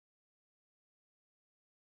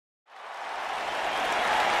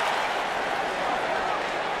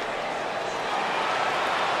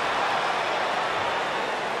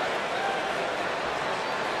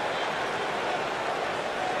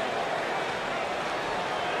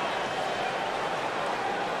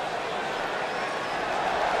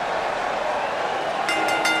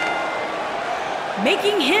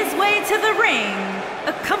Making his way to the ring,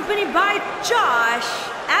 accompanied by Josh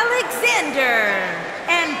Alexander,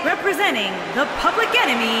 and representing the Public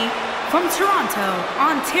Enemy from Toronto,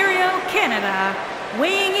 Ontario, Canada,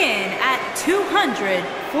 weighing in at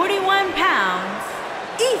 241 pounds,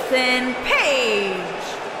 Ethan Page.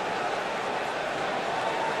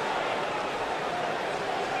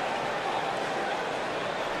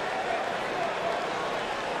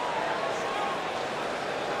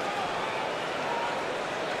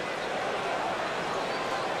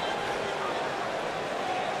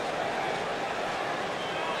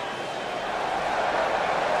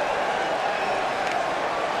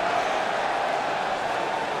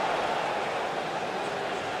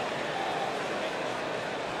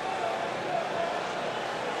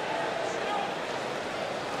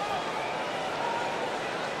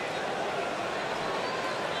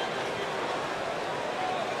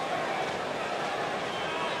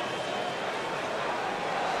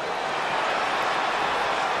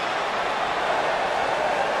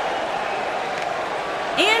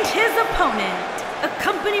 And his opponent,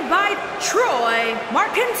 accompanied by Troy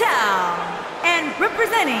Marcantel, and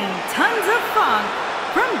representing Tons of Funk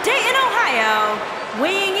from Dayton, Ohio,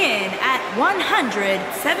 weighing in at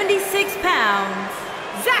 176 pounds,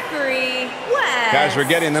 Zachary West. Guys, we're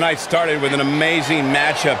getting the night started with an amazing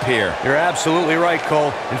matchup here. You're absolutely right,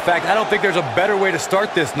 Cole. In fact, I don't think there's a better way to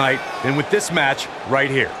start this night than with this match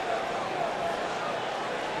right here.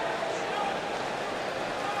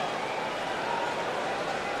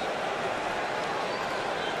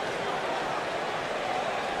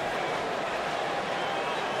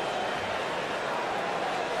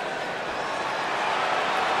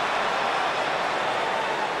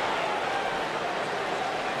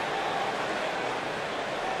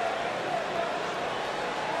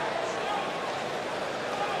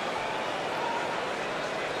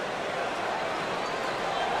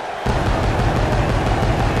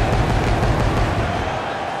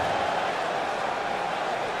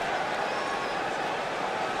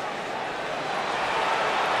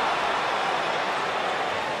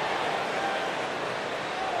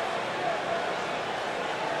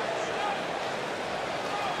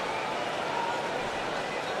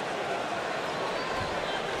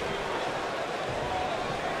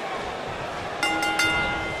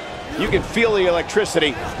 You can feel the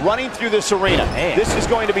electricity running through this arena. Man. This is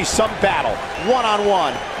going to be some battle.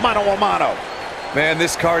 One-on-one, mano-a-mano. Man,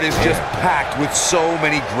 this card is just packed with so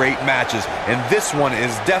many great matches, and this one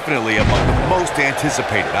is definitely among the most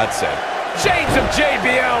anticipated, I'd say. Shades of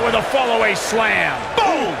JBL with a fall-away slam.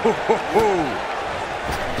 Boom!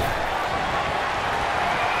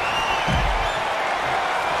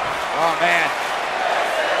 Oh, man.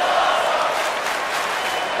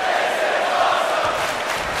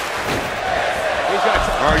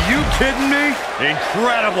 Are you kidding me?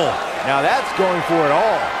 Incredible. Now that's going for it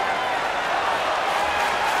all.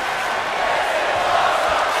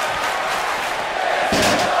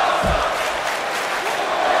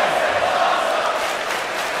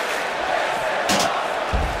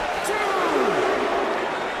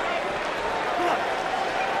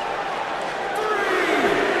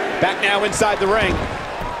 Back now inside the ring.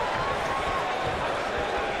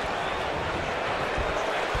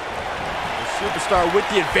 Superstar with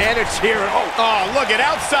the advantage here. Oh, look at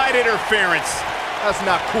outside interference. That's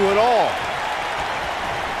not cool at all.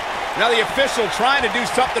 Now the official trying to do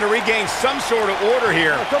something to regain some sort of order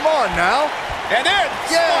here. Oh, come on now. And then,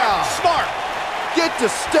 smart. Get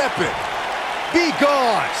to stepping. Be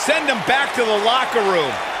gone. Send him back to the locker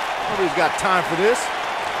room. Nobody's got time for this.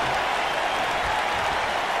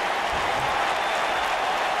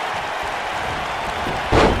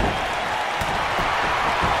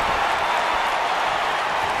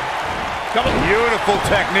 Beautiful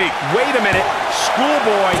technique. Wait a minute.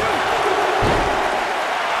 Schoolboy.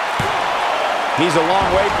 He's a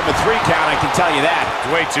long way from a 3 count, I can tell you that.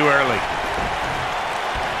 Way too early.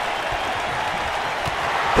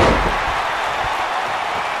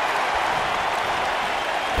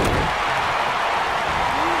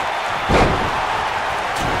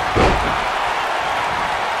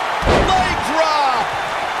 Leg drop.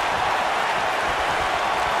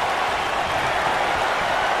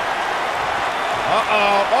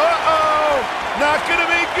 Not gonna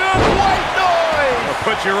be good. White noise. I'll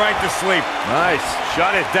put you right to sleep. Nice.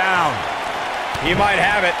 Shut it down. He might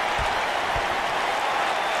have it.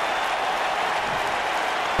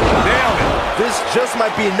 Nailed it. This just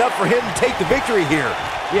might be enough for him to take the victory here.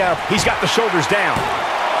 Yeah, he's got the shoulders down.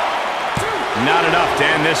 Not enough to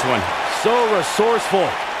end this one. So resourceful.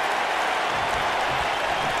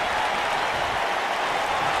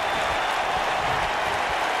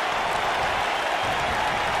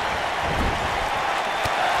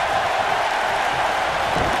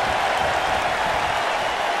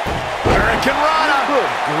 Hurricane Rana. Good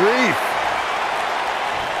grief.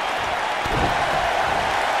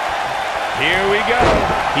 Here we go.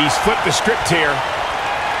 He's flipped the script here.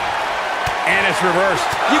 And it's reversed.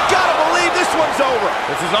 You gotta believe this one's over.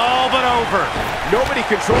 This is all but over. Nobody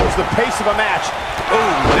controls the pace of a match.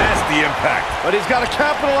 Oh, nasty impact. But he's got to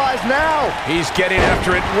capitalize now. He's getting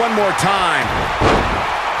after it one more time.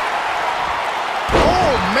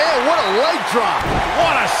 Oh, man, what a leg drop.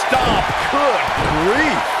 What a stomp. Good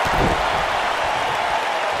grief.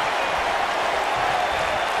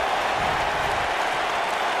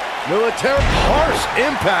 Military harsh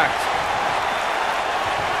impact.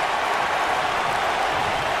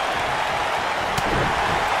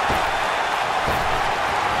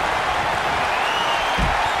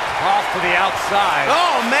 Off to the outside.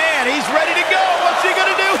 Oh, man, he's ready to go. What's he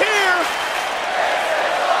gonna do here?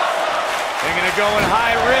 They're going to go in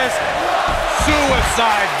high risk.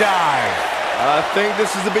 Suicide dive. I think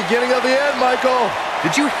this is the beginning of the end, Michael.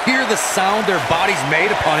 Did you hear the sound their bodies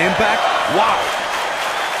made upon impact? Wow.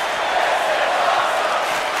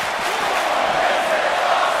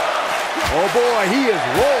 Oh, boy, he is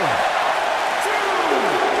rolling.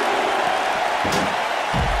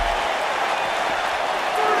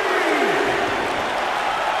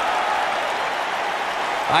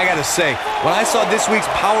 I gotta say, when I saw this week's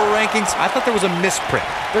power rankings, I thought there was a misprint.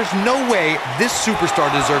 There's no way this superstar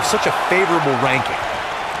deserves such a favorable ranking.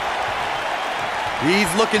 He's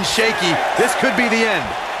looking shaky. This could be the end.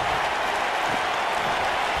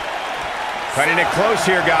 Cutting it close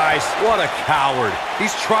here, guys. What a coward.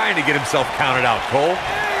 He's trying to get himself counted out, Cole.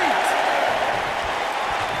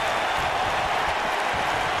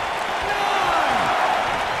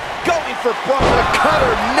 Going for broke. The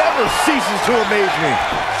cutter never ceases to amaze me.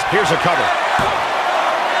 Here's a cover.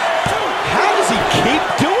 How does he keep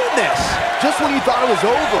doing this? Just when you thought it was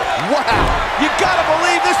over. Wow. You gotta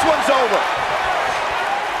believe this one's over.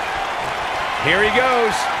 Here he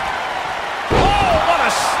goes. Oh, what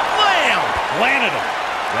a slam. Landed him.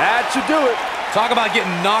 That should do it. Talk about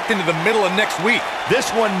getting knocked into the middle of next week.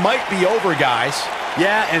 This one might be over, guys.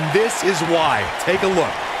 Yeah, and this is why. Take a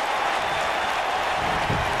look.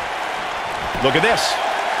 Look at this.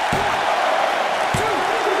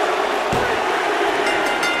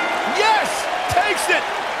 Yes! Takes it!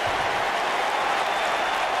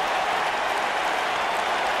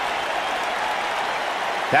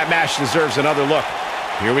 That match deserves another look.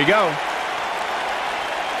 Here we go.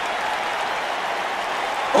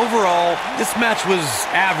 Overall, this match was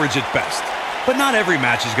average at best. But not every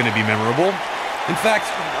match is going to be memorable. In fact,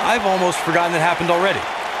 I've almost forgotten it happened already.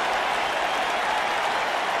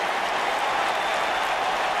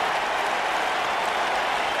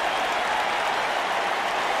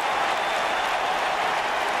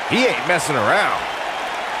 He ain't messing around.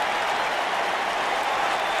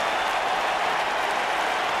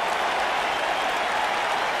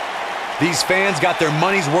 These fans got their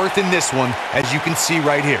money's worth in this one, as you can see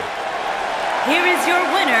right here. Here is your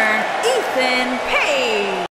winner, Ethan Page.